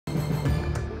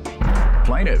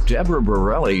Plaintiff Deborah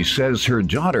Borelli says her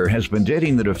daughter has been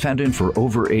dating the defendant for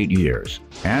over 8 years,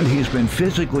 and he's been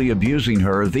physically abusing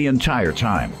her the entire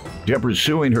time. Deborah's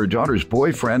suing her daughter's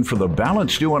boyfriend for the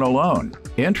balance due on a loan,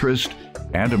 interest,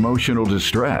 and emotional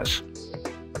distress.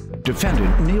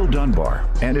 Defendant Neil Dunbar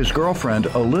and his girlfriend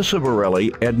Alyssa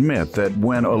Borelli admit that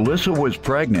when Alyssa was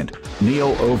pregnant,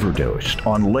 Neil overdosed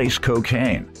on lace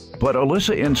cocaine. But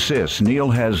Alyssa insists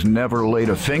Neil has never laid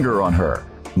a finger on her.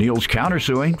 Neil's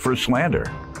countersuing for slander.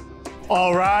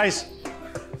 All rise.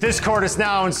 This court is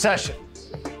now in session.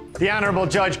 The Honorable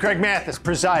Judge Greg Mathis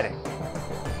presiding.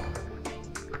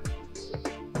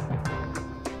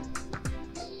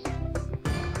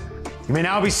 You may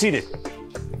now be seated.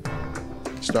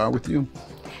 Start with you.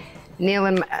 Neil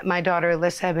and my daughter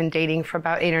Alyssa have been dating for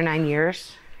about 8 or 9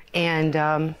 years.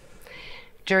 And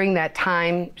during that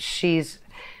time, she's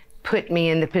put me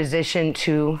in the position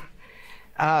to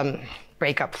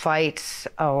break up fights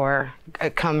or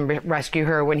come rescue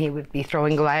her when he would be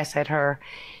throwing glass at her.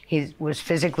 He was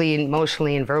physically,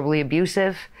 emotionally, and verbally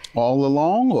abusive. All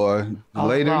along or All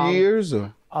later along. years?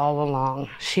 Or? All along.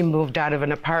 She moved out of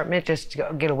an apartment just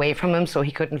to get away from him so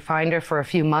he couldn't find her for a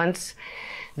few months.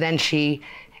 Then she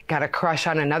got a crush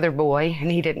on another boy, and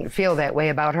he didn't feel that way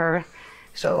about her.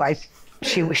 So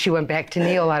she went back to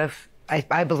Neil out of,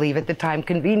 I believe at the time,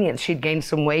 convenience. She'd gained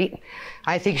some weight.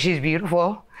 I think she's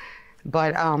beautiful,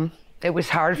 but it was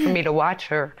hard for me to watch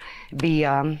her be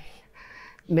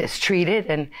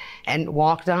mistreated and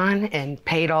walked on and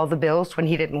paid all the bills when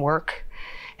he didn't work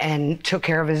and took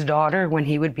care of his daughter when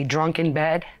he would be drunk in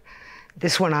bed.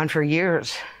 This went on for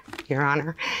years, Your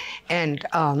Honor. And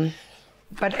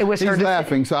but it was He's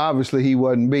laughing, so obviously he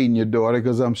wasn't beating your daughter,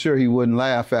 because I'm sure he wouldn't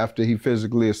laugh after he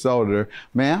physically assaulted her.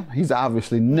 Ma'am, he's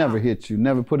obviously never hit you,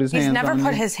 never put his hands on you? He's never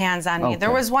put his hands on me. Okay.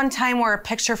 There was one time where a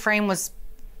picture frame was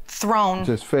thrown.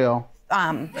 Just fell?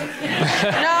 No, It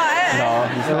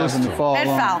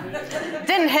fell.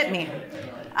 Didn't hit me.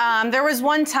 There was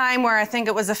one time where I think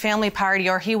it was a family party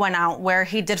or he went out where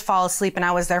he did fall asleep and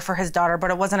I was there for his daughter, but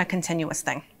it wasn't a continuous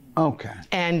thing. Okay.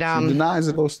 And she denies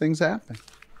that those things happen.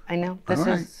 I know. This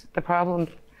is the problem.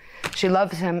 She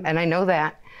loves him, and I know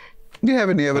that. Do you have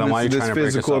any evidence of this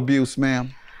physical abuse,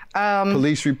 ma'am?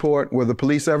 Police report? Were the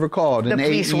police ever called in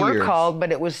 8 years? The police were called,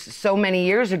 but it was so many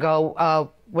years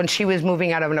ago when she was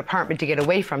moving out of an apartment to get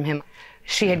away from him.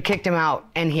 She had kicked him out,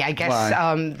 and I guess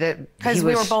because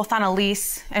we were both on a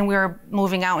lease and we were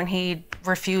moving out, and he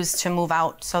refused to move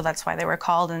out, so that's why they were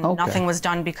called, and nothing was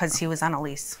done because he was on a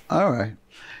lease. All right.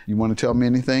 You want to tell me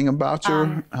anything about your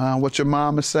what your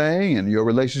mom is saying and your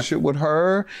relationship with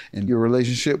her and your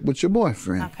relationship with your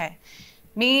boyfriend? Okay.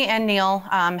 Me and Neil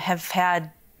have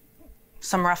had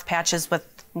some rough patches with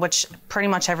which pretty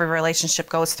much every relationship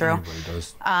goes through. Everybody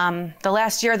does. The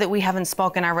last year that we haven't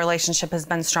spoken, our relationship has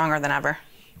been stronger than ever.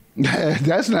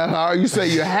 That's not how you say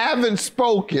you haven't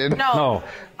spoken. No.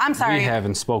 I'm sorry. We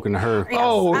haven't spoken to her. Yes,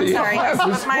 I'm sorry. You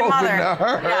haven't My mother. To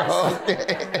her. Yes.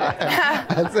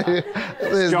 Okay.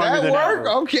 Does that work?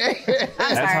 Okay.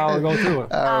 That's how we go through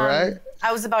it. All right.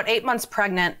 I was about 8 months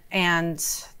pregnant, and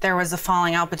there was a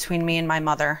falling out between me and my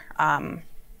mother.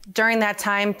 During that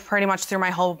time, pretty much through my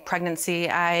whole pregnancy,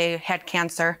 I had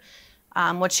cancer,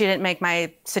 which didn't make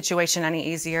my situation any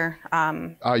easier.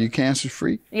 Are you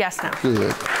cancer-free? Yes, now.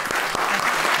 Good.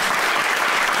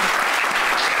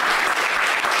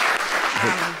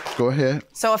 Go ahead.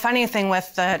 So if anything,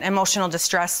 with the emotional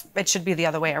distress, it should be the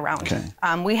other way around. Okay.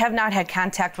 We have not had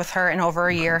contact with her in over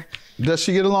a year. Does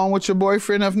she get along with your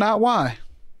boyfriend? If not, why?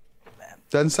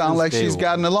 Doesn't sound like she's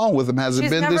gotten along with him. Has it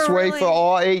been this way for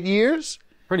all 8 years?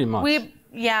 Pretty much.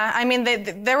 Yeah, I mean,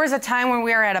 there was a time when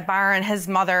we were at a bar and his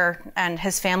mother and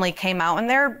his family came out, and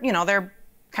they're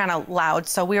kind of loud.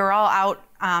 So we were all out,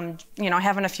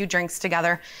 having a few drinks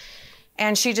together,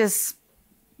 and she just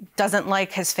doesn't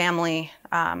like his family,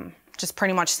 just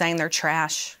pretty much saying they're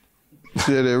trash.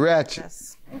 So they're ratchet.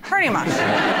 Yes, pretty much.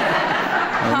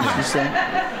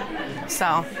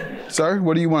 So. Sir,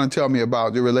 what do you want to tell me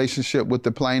about your relationship with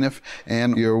the plaintiff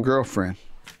and your girlfriend?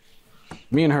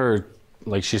 Me and her,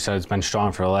 like she said, it's been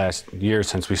strong for the last year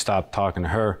since we stopped talking to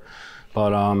her.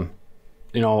 But,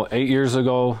 8 years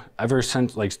ago, ever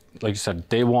since, like you said,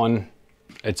 day one,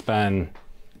 it's been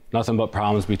nothing but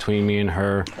problems between me and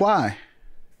her. Why?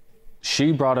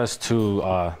 She brought us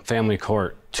to family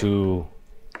court to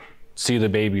see the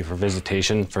baby for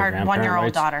visitation for our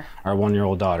one-year-old daughter. Our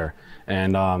one-year-old daughter.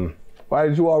 And why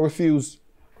did you all refuse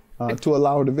to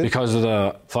allow her to visit? Because of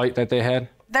the fight that they had.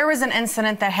 There was an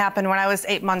incident that happened when I was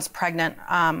 8 months pregnant,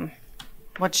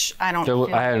 which I don't.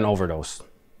 I had an overdose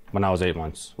when I was 8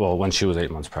 months. Well, when she was 8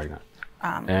 months pregnant.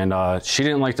 And she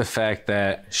didn't like the fact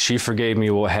that she forgave me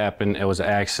what happened. It was an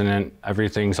accident.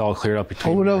 Everything's all cleared up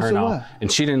between Overdose her of now. what?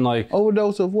 And she didn't like.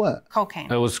 Overdose of what?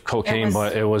 Cocaine. It was cocaine,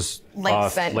 but it was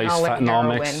lace fentanyl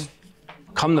mix.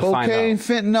 Come to find Cocaine, out,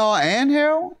 fentanyl, and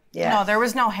heroin? Yeah. No, there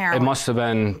was no heroin. it must have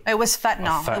been. It was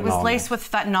fentanyl. It was fentanyl laced with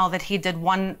fentanyl that he did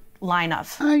one line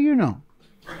of. How you know?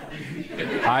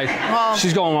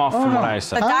 She's going off from what I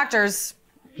said. The doctors,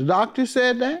 The doctor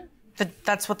said that?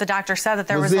 that's what the doctor said, that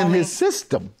there Was was in only... his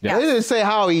system. Yeah. They didn't say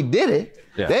how he did it.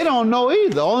 Yeah. They don't know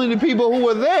either. Only the people who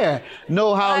were there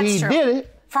know how That's he true. did it.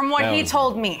 From what That he was-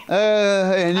 told me.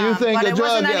 And you think but a it drug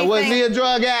wasn't addict? Was he a anything-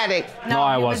 drug addict? No,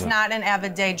 I he was wasn't. not an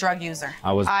avid day drug user.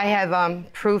 I was. I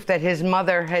have proof that his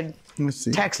mother had Let's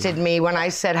see. texted me when I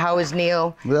said, "How is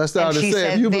Neil?" Well, that's all and to she say.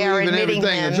 If said you they are believe in admitting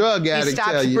everything a him. drug He addict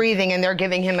stops tell you. breathing, and they're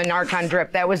giving him a Narcan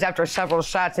drip. That was after several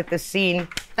shots at the scene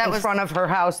in front of her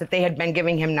house that they had been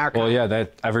giving him Narcan. Well, yeah,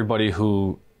 that everybody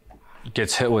who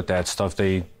gets hit with that stuff,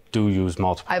 they do use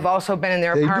multiple. I've also been in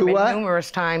their They do apartment what?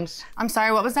 numerous times. I'm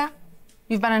sorry, what was that?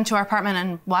 You've been into our apartment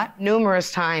and what?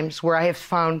 Numerous times where I have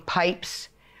found pipes,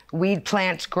 weed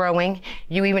plants growing.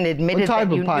 You even What admitted type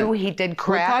that you of pipe? knew he did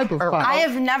crack. What type of or pipe? I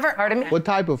have never... Pardon me? What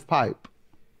type of pipe?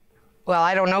 Well,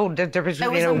 I don't know the difference It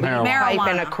between a was weed a pipe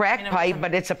and a marijuana. crack pipe,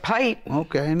 but it's a pipe.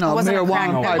 Okay, no, It wasn't a crack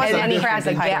marijuana pipe. pipe. It wasn't And then he a has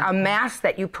crack pipe. a mask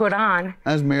that you put on.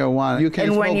 That's marijuana. You can't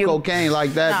And when smoke you- cocaine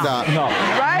like that, No. Doc. No.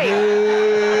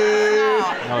 Right.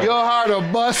 Your heart will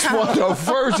bust for the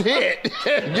first hit.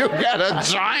 You got a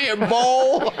giant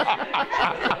bowl.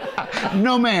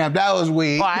 No, ma'am, that was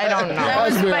weed. Well, I don't know.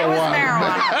 That's It was marijuana.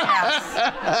 marijuana,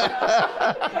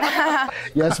 yes.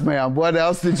 Yes, ma'am. What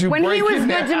else did you When break he was in good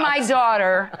that to my house?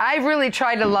 daughter, I really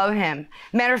tried to love him.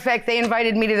 Matter of fact, they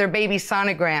invited me to their baby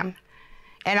sonogram,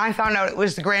 and I found out it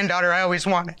was the granddaughter I always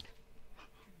wanted.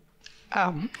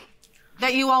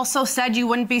 That you also said you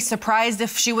wouldn't be surprised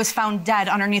if she was found dead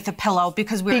underneath a pillow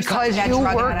because we were such Because bad you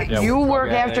drug work, addicts. you we're work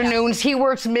drug addicts. afternoons, he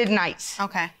works midnights.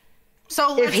 Okay.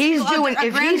 So If he's doing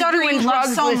granddaughter you love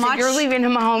drugs, so listen, much, you're leaving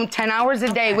him home 10 hours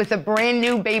a day with a brand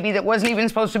new baby that wasn't even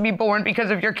supposed to be born because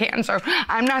of your cancer.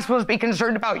 I'm not supposed to be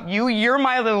concerned about you. You're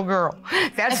my little girl.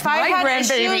 That's If I my had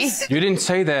grandbaby. issues- You didn't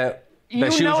say that You she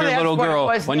was know your that's little what it girl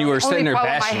was. when you were sitting there The only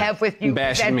problem bashing I have with you is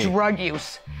bashing that me. drug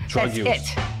use. Drug That's use.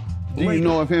 it. Do you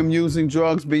know of him using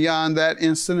drugs beyond that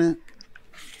incident?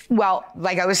 Well,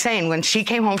 like I was saying, when she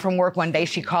came home from work one day,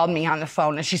 she called me on the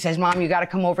phone and she says, "Mom, you got to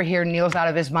come over here. Neil's out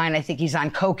of his mind. I think he's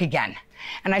on coke again."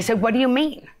 And I said, "What do you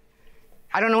mean?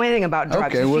 I don't know anything about drugs."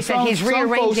 Okay, And well, she said he's some folks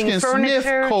rearranging can furniture.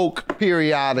 sniff coke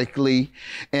periodically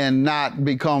and not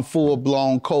become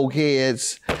full-blown coke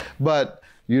heads, but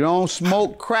you don't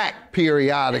smoke crack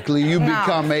periodically. You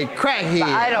become a crackhead.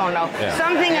 I don't know.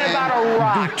 Something about a Do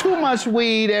rock. too much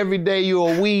weed every day,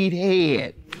 you're a weed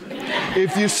head.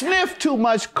 If you sniff too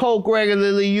much coke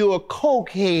regularly, you're a coke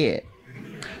head.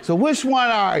 So which one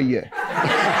are you?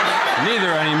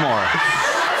 Neither anymore.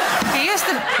 he used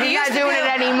to. He's not doing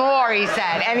it anymore, he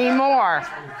said. Anymore.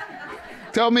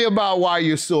 Tell me about why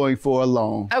you're suing for a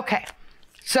loan. Okay.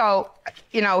 So,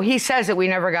 you know, he says that we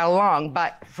never got along,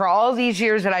 but for all these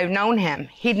years that I've known him,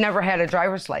 he'd never had a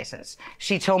driver's license.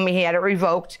 She told me he had it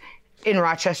revoked. In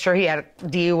Rochester, he had a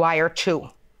DUI or two.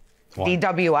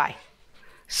 DWI.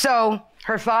 So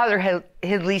her father had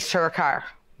leased her a car.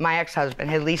 My ex-husband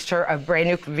had leased her a brand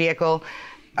new vehicle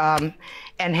and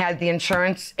had the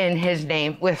insurance in his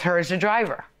name with her as a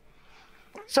driver.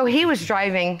 So he was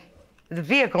driving the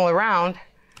vehicle around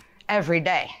every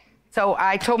day. So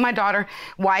I told my daughter,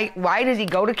 why does he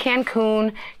go to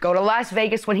Cancun, go to Las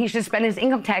Vegas when he should spend his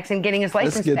income tax and getting his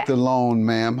license Let's get back? the loan,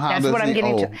 ma'am. How That's does what I'm he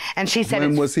getting owe? to. And she said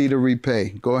When it's- was he to repay?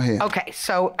 Go ahead. Okay,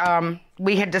 so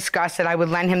we had discussed that I would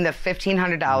lend him the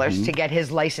 $1,500 Mm-hmm. to get his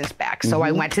license back. So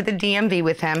I went to the DMV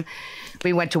with him.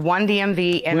 We went to one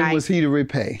DMV and When was he to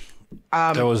repay?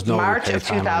 There was no March repay of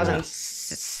time on that.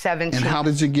 2017. And how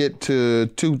did you get to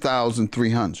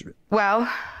 2,300? Well,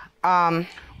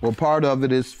 Well, part of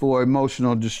it is for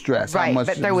emotional distress. How right, much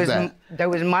but is there that?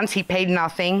 was months he paid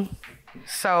nothing.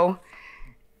 So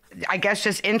I guess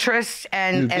just interest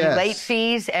and guess. late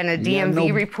fees and a got DMV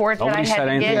no- report that I Nobody had said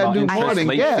to anything get. about do interest, more than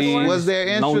late guess. fees. Was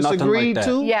there No, interest nothing agreed like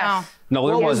that. to? Yes. No,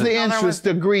 there What was wasn't. the interest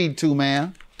agreed to,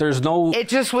 ma'am? There's no. It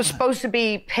just was supposed to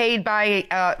be paid by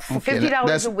 $50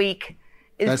 that's- a week.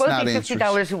 It's that's supposed to not be interest.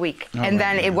 $50 a week. All and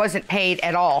right, then it wasn't paid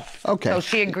at all. Okay. So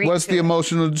she agreed What's to the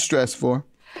emotional distress for?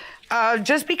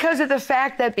 just because of the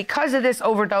fact that because of this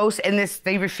overdose and this,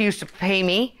 they refused to pay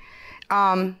me.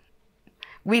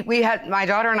 We had, my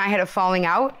daughter and I had a falling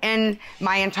out, and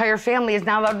my entire family is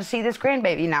not allowed to see this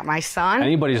grandbaby. Not my son.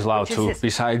 Anybody's allowed to,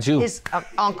 besides you. His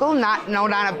uncle, not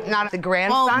the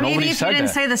grandson. Well, maybe Nobody if you said didn't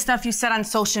that. say the stuff you said on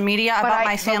social media about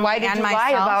my family why did and you myself. lie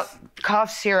about cough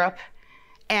syrup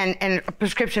and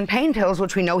prescription pain pills,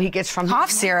 which we know he gets from Cough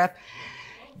syrup?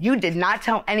 You did not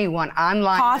tell anyone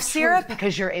online Cough syrup?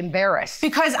 because you're embarrassed.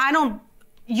 Because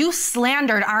you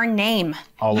slandered our name.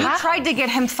 You tried to get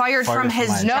him fired from his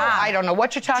job. No, I don't know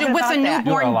what you're talking with about. With a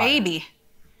newborn baby.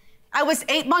 I was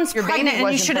 8 months pregnant,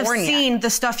 and you should have seen the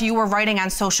stuff you were writing on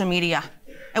social media.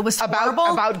 It was horrible.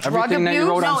 About drug Everything abuse? that you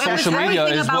wrote on No, social media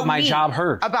is what my me. job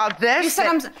heard. About this? You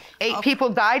said 8 people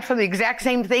died from the exact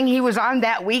same thing he was on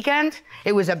that weekend?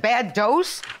 It was a bad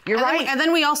dose? You're right. And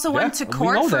then we also went to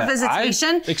court for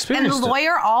visitation. And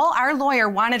our lawyer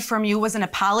wanted from you was an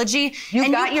apology.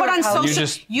 You got your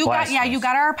apology. You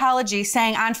got our apology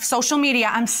saying on social media,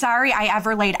 I'm sorry I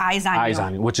ever laid eyes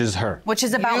on you. Which is her. Which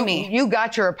is about me. You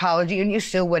got your apology and you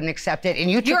still wouldn't accept it.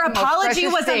 And you took your the apology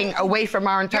most was thing away from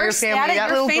our entire family. That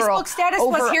your little girl Facebook status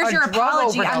was, here's your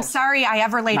apology. Overdose. I'm sorry I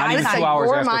ever laid eyes on you.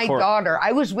 You're my daughter.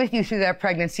 I was with you through that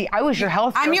pregnancy. I was your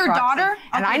health care I'm your proxy, daughter?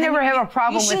 And I never have a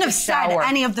problem with You shouldn't have said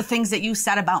any of the things that you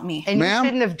said about me. And you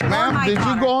shouldn't have done Ma'am, did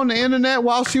you go on the internet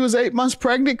while she was 8 months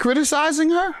pregnant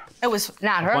criticizing her? It was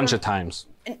not her. A bunch of times.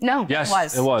 No.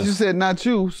 Yes, it was. You said not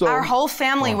you, so. Our whole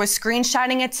family was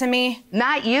screenshotting it to me.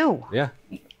 Not you. Yeah.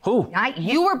 Who? Not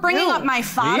you. You were bringing up my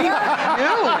father.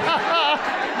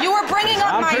 You were bringing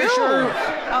up my.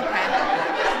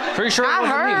 Pretty sure not it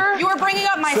wasn't her. me. You were bringing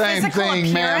up my Same physical thing,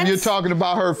 appearance. ma'am. You're talking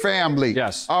about her family.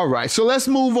 Yes. All right. So let's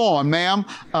move on, ma'am.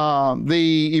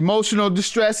 The emotional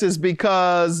distress is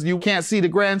because you can't see the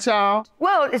grandchild?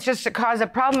 Well, it's just to cause a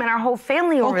problem in our whole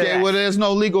family over Okay, there. well, there's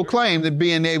no legal claim to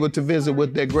being able to visit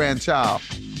with their grandchild.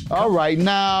 All right,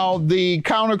 now the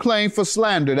counterclaim for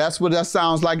slander, that's what that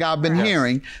sounds like I've been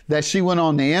hearing, that she went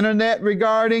on the internet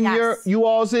regarding you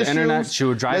all's issues. The internet, she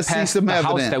would drive past the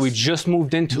house that we just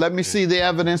moved into. Let me see the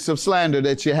evidence of slander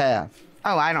that you have.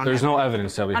 Oh, I don't know. There's no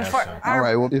evidence that we have, sir. All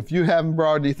right, well, if you haven't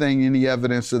brought any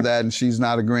evidence of that and she's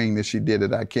not agreeing that she did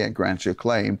it, I can't grant you a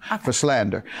claim for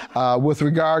slander. With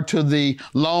regard to the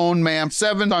loan, ma'am,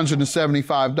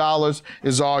 $775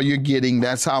 is all you're getting.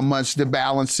 That's how much the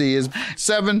balance is.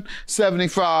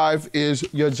 $775 is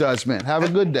your judgment. Have a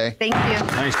good day. Thank you.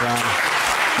 Thanks, John.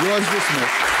 Yours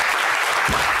dismissed.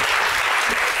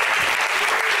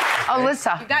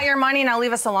 Alyssa. You got your money, now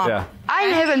leave us alone. Yeah. I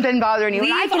haven't been bothering you.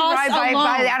 Leave I can us drive by alone.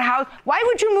 that house. Why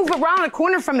would you move around the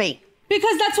corner from me?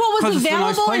 Because that's what was Because it's a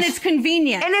nice available and place. it's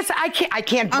convenient. And I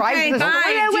can't drive Okay, to this.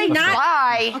 bye. Wait, Do not-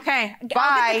 bye. Okay. Bye.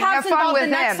 I'll get the cops Have fun involved with the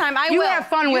next him. time. I You will. have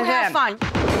fun with You have him.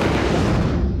 fun.